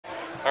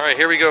All right,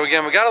 here we go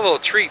again. We got a little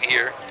treat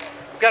here.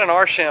 We've got an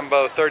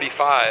Archambault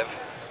 35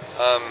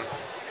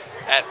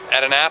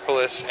 at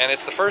Annapolis, and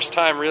it's the first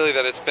time really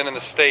that it's been in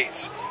the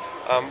States.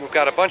 We've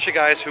got a bunch of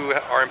guys who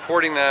are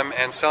importing them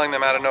and selling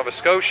them out of Nova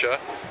Scotia,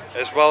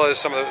 as well as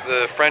some of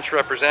the French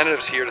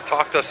representatives here to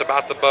talk to us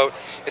about the boat.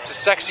 It's a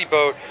sexy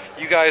boat.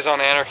 You guys on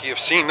Anarchy have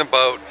seen the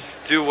boat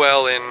do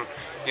well in,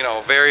 you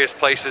know, various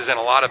places and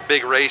a lot of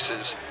big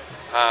races.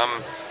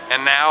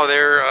 And now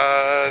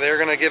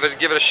they're going to give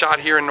it a shot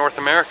here in North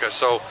America.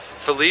 So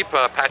Philippe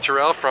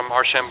Paturel from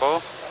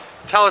Archambault,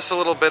 tell us a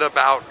little bit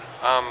about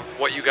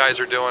what you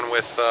guys are doing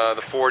with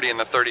the 40 and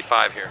the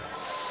 35 here.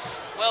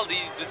 Well, the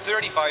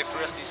 35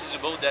 first. This is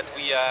a boat that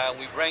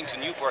we bring to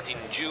Newport in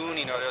June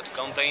in order to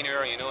campaign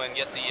her, you know, and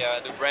get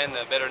the brand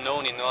better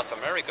known in North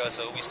America.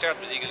 So we start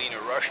basically in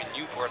a rush in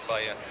Newport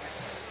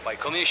by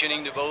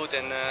commissioning the boat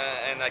and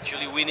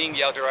actually winning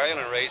the Outer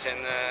Island race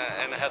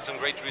and had some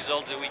great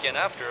results the weekend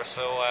after.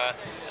 So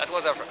that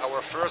was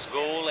our first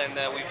goal. And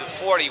with the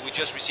 40, we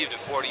just received the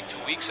 40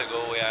 2 weeks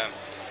ago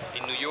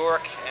in New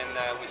York,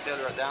 and we sailed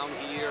her down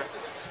here.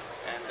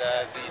 And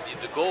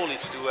the goal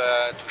is to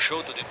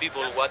show to the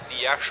people what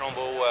the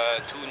Archambault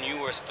two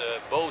newest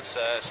boats,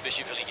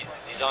 specifically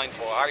designed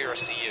for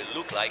IRC,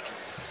 look like.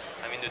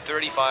 I mean, the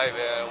 35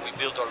 we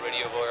built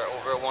already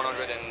over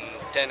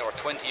 110 or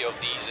 20 of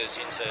these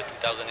since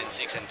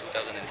 2006 and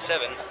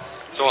 2007.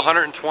 So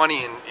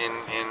 120 in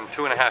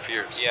 2.5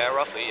 years. Yeah,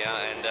 roughly. Yeah,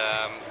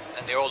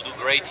 and they all do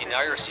great in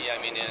IRC.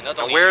 I mean, not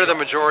only. And where are the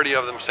majority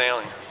of them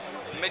sailing?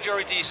 The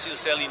majority is still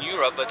sell in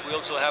Europe, but we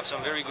also have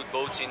some very good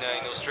boats in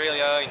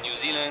Australia, in New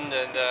Zealand,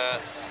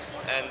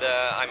 and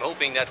I'm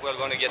hoping that we're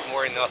going to get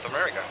more in North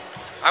America.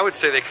 I would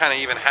say they kind of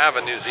even have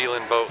a New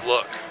Zealand boat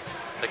look.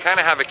 They kind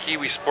of have a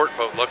Kiwi sport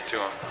boat look to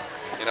them.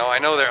 You know, I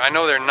know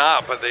they're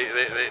not, but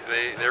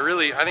they're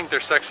really, I think they're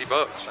sexy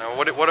boats.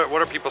 What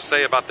do people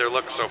say about their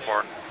look so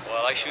far?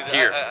 Well, I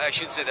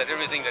should say that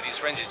everything that is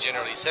French is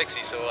generally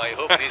sexy, so I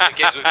hope it is the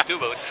case with the two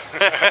boats.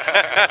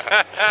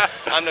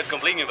 I'm not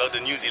complaining about the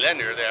New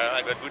Zealander.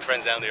 I've got good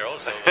friends down there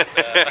also. But,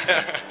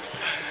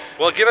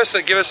 well, give us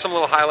some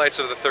little highlights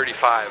of the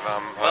 35.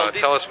 Well,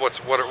 tell us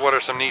what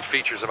are some neat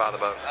features about the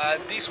boat.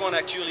 This one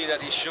actually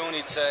that is shown,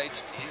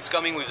 it's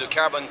coming with the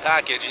carbon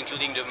package,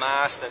 including the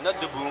mast, not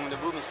the boom. The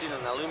boom is still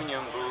an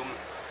aluminum boom,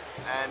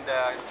 and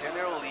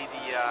generally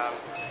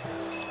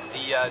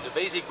the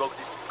basic boat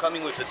is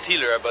coming with a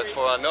tiller. But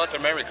for North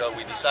America,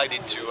 we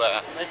decided to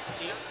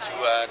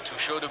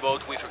show the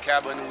boat with a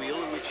carbon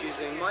wheel, which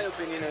is, in my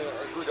opinion,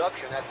 a good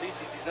option. At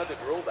least it is not a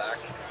drawback.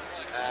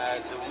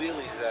 The wheel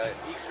is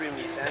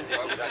extremely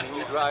sensitive. I mean,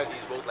 you drive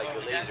this boat like a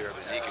laser,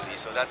 basically,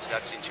 so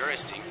that's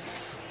interesting.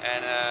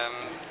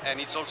 And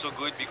it's also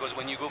good because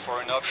when you go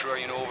for an offshore,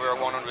 you know, over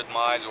 100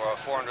 miles or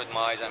 400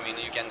 miles, I mean,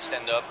 you can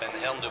stand up and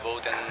helm the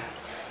boat and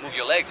move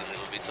your legs a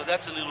little bit. So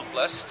that's a little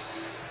plus.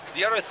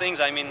 The other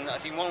things, I mean, I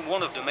think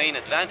one of the main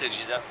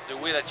advantages is that the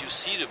way that you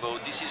see the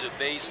boat, this is a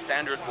base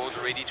standard boat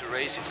ready to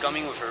race. It's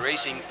coming with a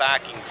racing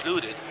pack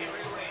included,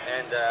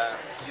 and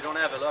you don't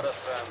have a lot of.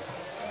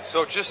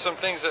 So just some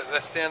things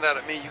that stand out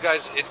at me. You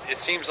guys, it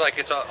seems like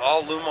it's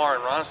all Lumar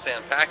and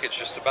Ronstand package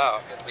just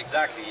about.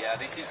 Exactly. Yeah.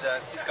 This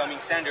is coming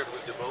standard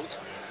with the boat,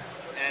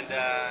 and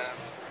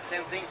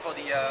same thing for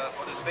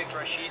the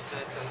Spectra sheets.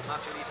 It's a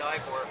Mafia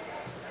type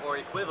or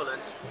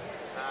equivalent.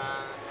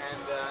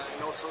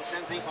 And also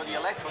same thing for the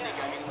electronic.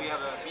 I mean, we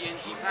have a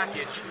BNG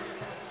package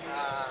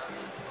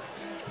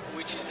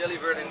which is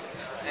delivered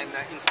and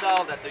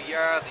installed at the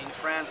yard in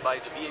France by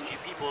the BNG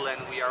people, and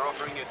we are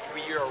offering a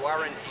 3-year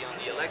warranty on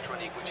the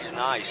electronic, which is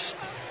nice.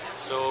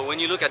 So when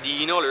you look at the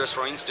inhaulers,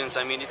 for instance,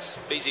 I mean, it's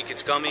basic.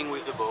 It's coming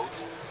with the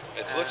boat.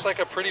 It looks like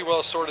a pretty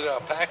well sorted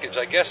out package.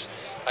 I guess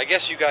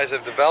you guys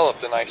have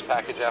developed a nice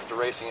package after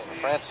racing it in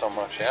France so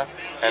much, yeah?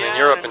 And in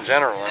Europe in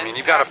general. I mean,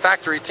 you've got a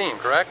factory team,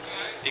 correct?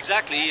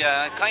 Exactly,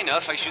 kind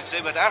of, I should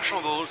say, but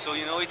Archambault, so,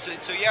 you know, it's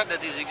a yard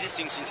that is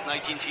existing since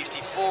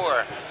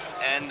 1954,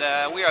 and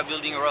we are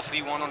building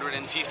roughly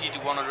 150 to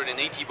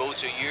 180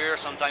 boats a year,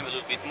 sometimes a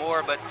little bit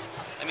more, but,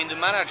 I mean, the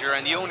manager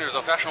and the owners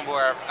of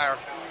Archambault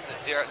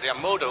their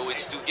motto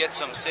is to get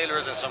some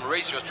sailors and some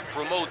racers to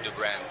promote the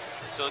brand.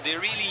 So they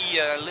really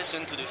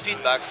listen to the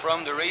feedback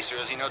from the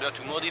racers in order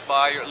to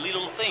modify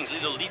little things,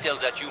 little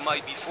details that you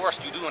might be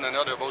forced to do on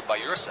another boat by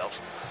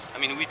yourself. I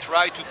mean, we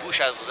try to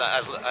push as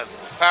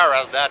far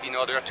as that in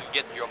order to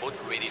get your boat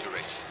ready to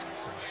race.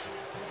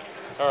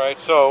 All right,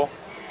 so,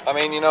 I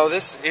mean, you know,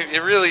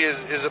 it really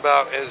is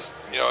about, as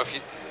you know,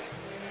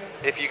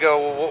 if you go,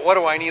 well, what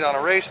do I need on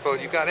a race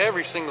boat? You've got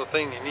every single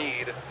thing you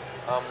need.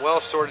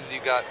 Well sorted.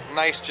 You've got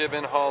nice jib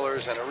in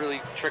haulers and a really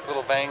trick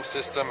little vang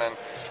system and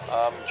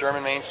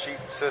German main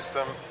sheet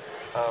system.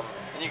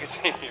 And you can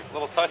see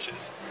little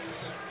touches.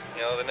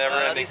 You know, the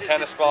never-ending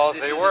tennis balls.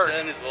 They work.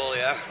 Tennis ball,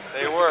 yeah.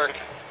 They work.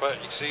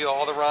 But you see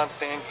all the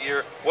Ronstand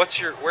gear.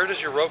 Where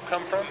does your rope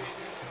come from?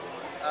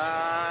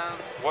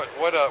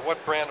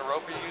 What brand of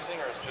rope are you using,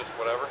 or is it just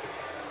whatever?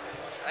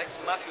 It's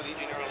Mafia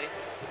generally.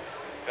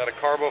 Got a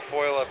carbo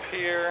foil up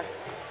here.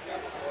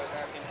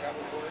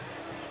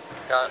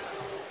 Got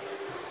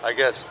I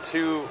guess,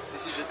 two.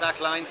 This is the tack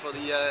line for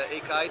the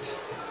A-kite.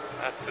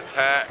 That's the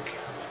tack.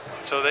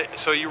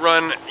 So you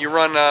run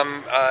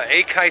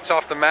A-kites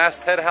off the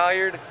masthead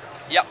halyard.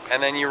 Yep.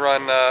 And then you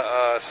run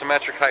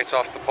symmetric kites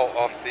off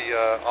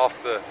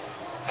the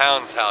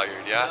hounds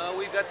halyard. Yeah.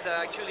 We got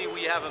actually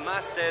we have a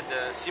masthead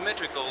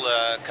symmetrical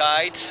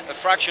kite, a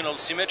fractional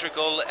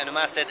symmetrical, and a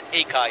masthead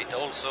A-kite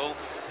also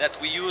that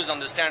we use on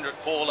the standard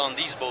pole on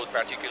these boats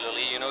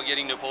particularly. You know,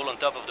 getting the pole on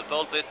top of the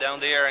pulpit down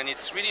there, and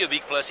it's really a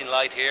big plus in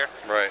light here.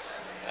 Right.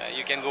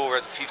 You can go over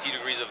at 50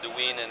 degrees of the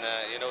wind and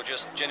you know,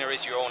 just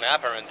generate your own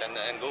apparent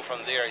and go from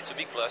there. It's a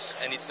big plus,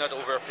 and it's not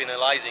over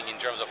penalizing in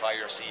terms of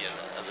IRC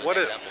as an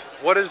example.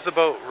 What is the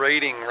boat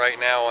rating right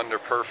now under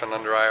perf and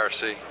under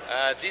IRC?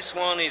 This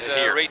one is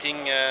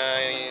rating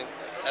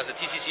as a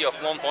TCC of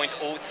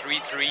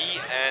 1.033,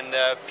 and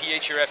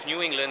PHRF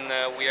New England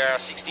we are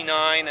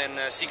 69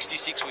 and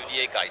 66 with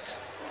the A-kite.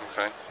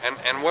 Okay.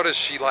 And what is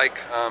she like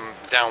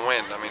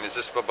downwind? I mean, is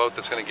this a boat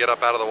that's going to get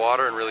up out of the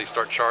water and really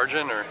start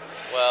charging, or?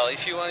 Well,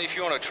 if you want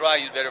to try,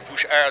 you'd better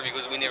push hard,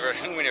 because we never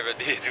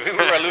did. We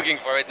were looking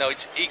for it. Now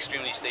it's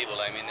extremely stable.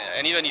 I mean,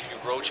 and even if you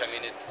broach, I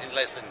mean, in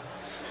less than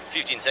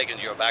 15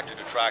 seconds you're back to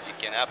the track. It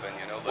can happen,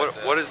 you know. But,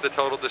 what is the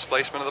total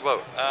displacement of the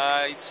boat?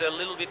 It's a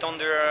little bit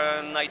under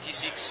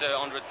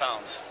 9,600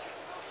 pounds.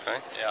 Okay.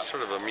 Yeah.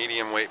 Sort of a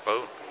medium weight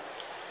boat.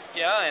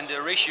 Yeah, and the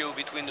ratio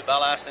between the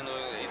ballast and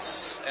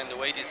the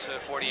weight is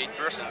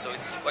 48%, so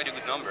it's quite a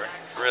good number.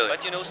 Really?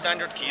 But you know,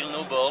 standard keel,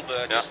 no bulb,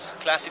 just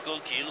classical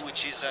keel,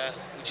 which is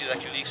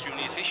actually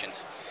extremely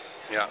efficient.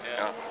 Yeah.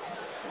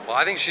 Well,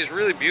 I think she's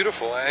really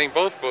beautiful. I think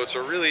both boats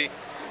are really,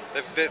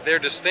 they're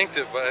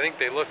distinctive, but I think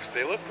they look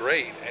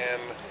great.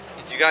 And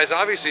you guys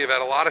obviously have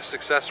had a lot of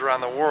success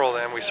around the world,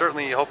 and we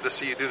certainly hope to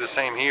see you do the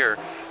same here.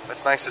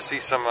 It's nice to see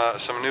some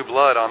new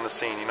blood on the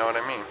scene, you know what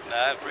I mean?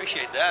 I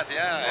appreciate that,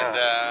 yeah.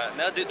 And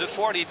now the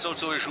 40, it's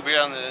also a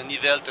Joubert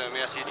Nivelle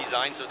Mercier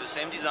design, so the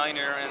same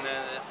designer, and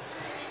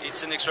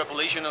it's an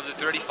extrapolation of the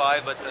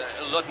 35, but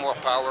a lot more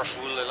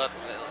powerful,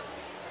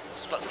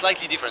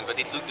 slightly different, but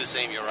it looked the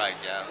same, you're right,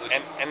 yeah.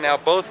 And now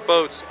both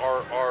boats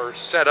are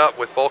set up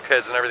with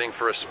bulkheads and everything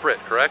for a sprit,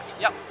 correct?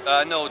 Yeah,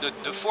 no,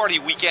 the 40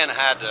 weekend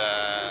had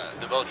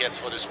the bulkheads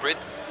for the sprit.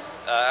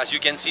 As you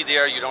can see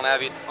there, you don't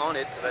have it on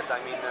it, but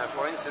I mean,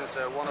 for instance,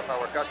 one of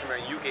our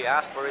customers in UK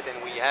asked for it,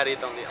 and we had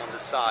it on the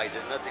side,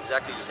 and not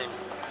exactly the same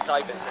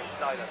type and same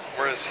style.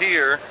 Whereas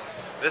here,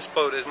 this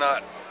boat is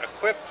not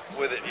equipped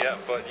with it yet,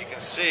 but you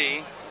can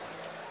see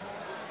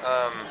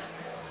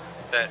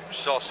that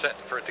it's all set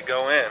for it to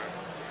go in.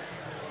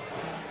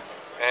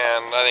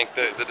 And I think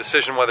the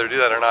decision whether to do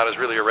that or not is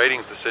really a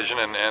ratings decision,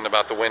 and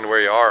about the wind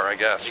where you are, I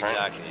guess.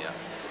 Exactly, right? Yeah.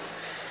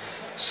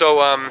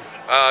 So,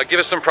 give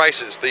us some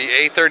prices. The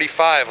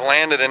A35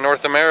 landed in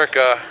North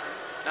America.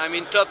 I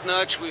mean, top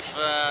notch with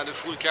the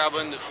full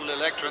carbon, the full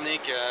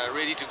electronic,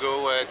 ready to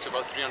go. It's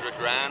about 300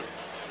 grand,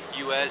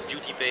 US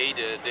duty paid,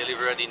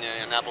 delivered in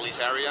Annapolis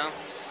area.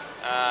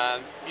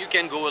 You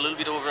can go a little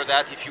bit over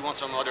that if you want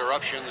some other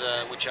options,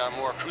 which are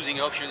more cruising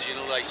options, you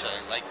know, like.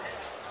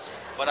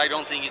 But I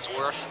don't think it's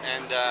worth.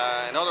 And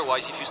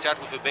otherwise, if you start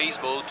with a base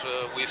boat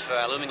with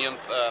aluminum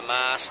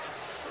mast,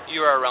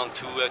 you are around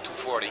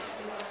 240.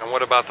 And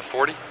what about the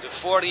 40? The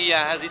 40,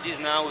 as it is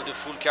now with the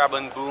full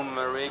carbon boom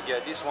rig,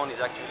 this one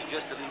is actually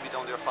just a little bit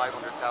under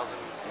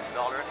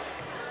 $500,000.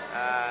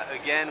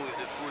 Again, with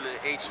the full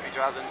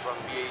H3000 from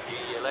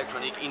BAG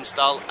electronic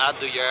installed at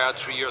the yard,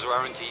 3 years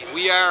warranty.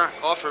 We are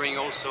offering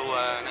also,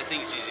 and I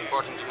think this is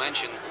important to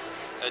mention,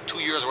 a 2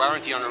 years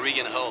warranty on the rig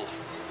and hull.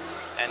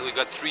 And we've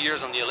got 3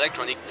 years on the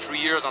electronic, 3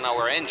 years on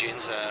our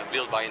engines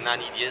built by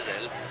Nani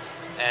Diesel,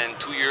 and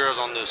 2 years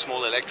on the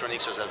small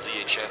electronics such as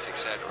VHF,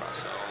 etc.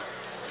 So.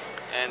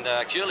 And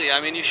actually, I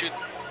mean, you should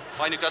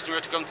find a customer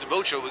to come to the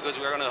boat show, because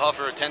we're going to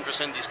offer a 10%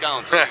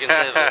 discount, so you can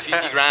save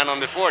 50 grand on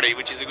the 40,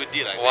 which is a good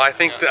deal. I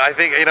think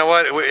you know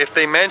what? If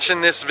they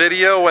mention this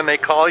video when they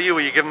call you,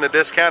 will you give them the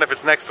discount if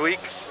it's next week?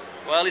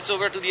 Well, it's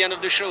over to the end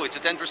of the show. It's a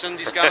 10%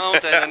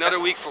 discount, and another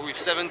week with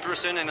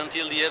 7%, and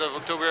until the end of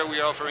October, we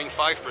are offering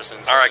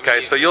 5%. So all right,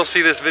 guys. So you'll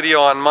see this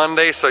video on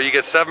Monday. So you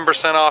get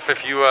 7% off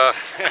if you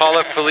call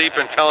up Philippe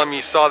and tell him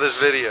you saw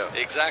this video.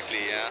 Exactly.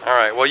 Yeah. All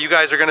right. Well, you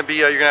guys are going to be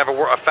you're going to have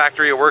a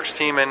factory at works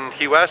team in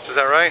Key West. Is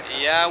that right?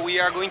 Yeah, we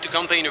are going to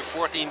campaign a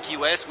 14 Key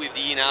West with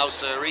the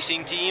in-house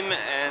racing team,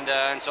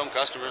 and some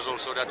customers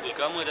also that will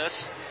come with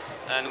us.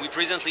 And we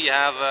presently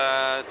have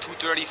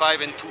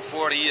 235 and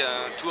 240.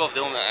 Two of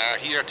them are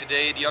here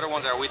today. The other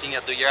ones are waiting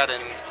at the yard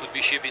and could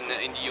be shipped in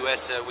the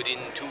US within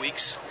 2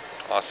 weeks.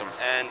 Awesome.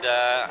 And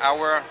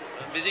our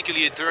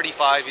basically a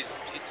 35.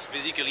 It's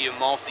basically a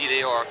month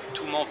delay or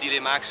 2 month delay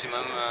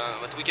maximum,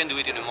 but we can do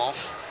it in a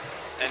month.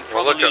 And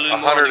probably well,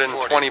 look,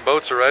 120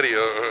 boats already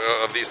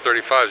of these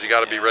 35s. You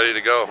got to be ready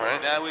to go, right?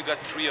 Yeah, we've got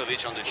 3 of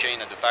each on the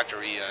chain at the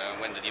factory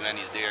when the demand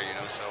is there, you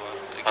know. So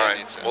again, all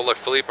right. Well, look,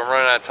 Philippe, I'm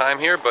running out of time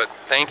here, but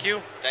thank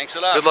you. Thanks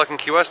a lot. Good luck in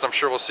Key West. I'm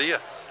sure we'll see you.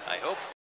 I hope.